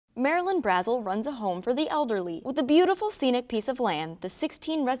Marilyn Brazel runs a home for the elderly. With a beautiful scenic piece of land, the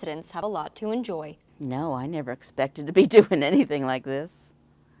 16 residents have a lot to enjoy. No, I never expected to be doing anything like this.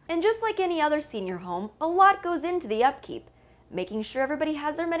 And just like any other senior home, a lot goes into the upkeep. Making sure everybody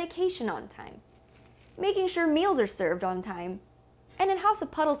has their medication on time. Making sure meals are served on time. And in House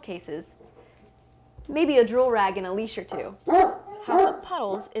of Puddles cases, maybe a drool rag and a leash or two. House of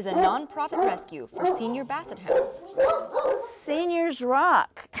Puddles is a non-profit rescue for senior basset hounds. Seniors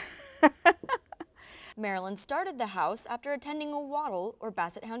rock. Marilyn started the house after attending a wattle or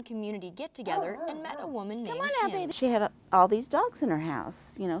basset hound community get-together and met a woman named Kim. Baby. She had all these dogs in her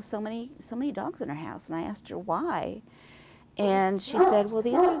house, you know, so many dogs in her house, and I asked her why. And she said, well,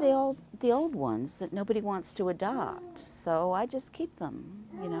 these are the old ones that nobody wants to adopt, so I just keep them,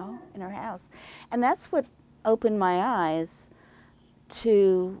 you know, in her house. And that's what opened my eyes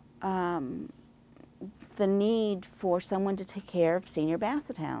to the need for someone to take care of senior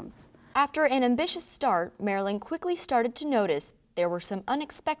basset hounds. After an ambitious start, Marilyn quickly started to notice there were some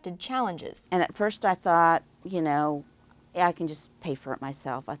unexpected challenges. And at first I thought, you know, I can just pay for it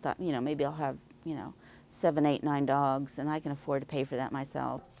myself. I thought, you know, maybe I'll have, you know, 7, 8, 9 dogs, and I can afford to pay for that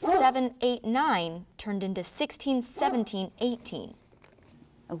myself. 7, 8, 9 turned into 16, 17, 18.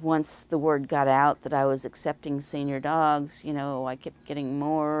 Once the word got out that I was accepting senior dogs, you know, I kept getting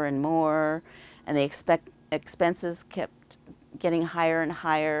more and more, and the expenses kept getting higher and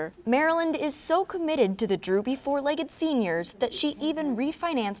higher. Marilyn is so committed to the droopy four-legged seniors that she even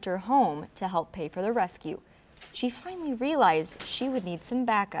refinanced her home to help pay for the rescue. She finally realized she would need some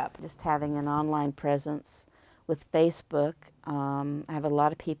backup. Just having an online presence with Facebook, I have a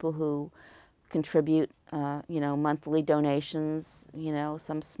lot of people who contribute, you know, monthly donations, you know,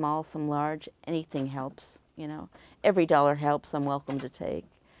 some small, some large. Anything helps, you know. Every dollar helps. I'm welcome to take.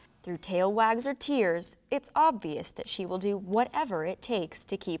 Through tail wags or tears, it's obvious that she will do whatever it takes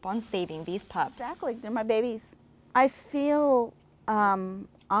to keep on saving these pups. Exactly, they're my babies. I feel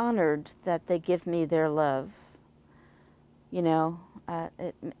honored that they give me their love. You know,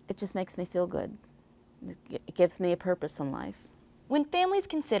 it just makes me feel good. It gives me a purpose in life. When families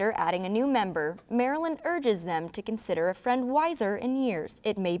consider adding a new member, Marilyn urges them to consider a friend wiser in years.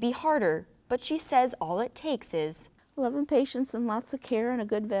 It may be harder, but she says all it takes is love and patience and lots of care and a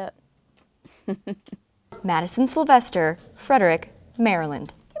good vet. Madison Sylvester, Frederick,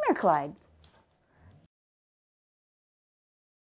 Maryland. Come here, Clyde.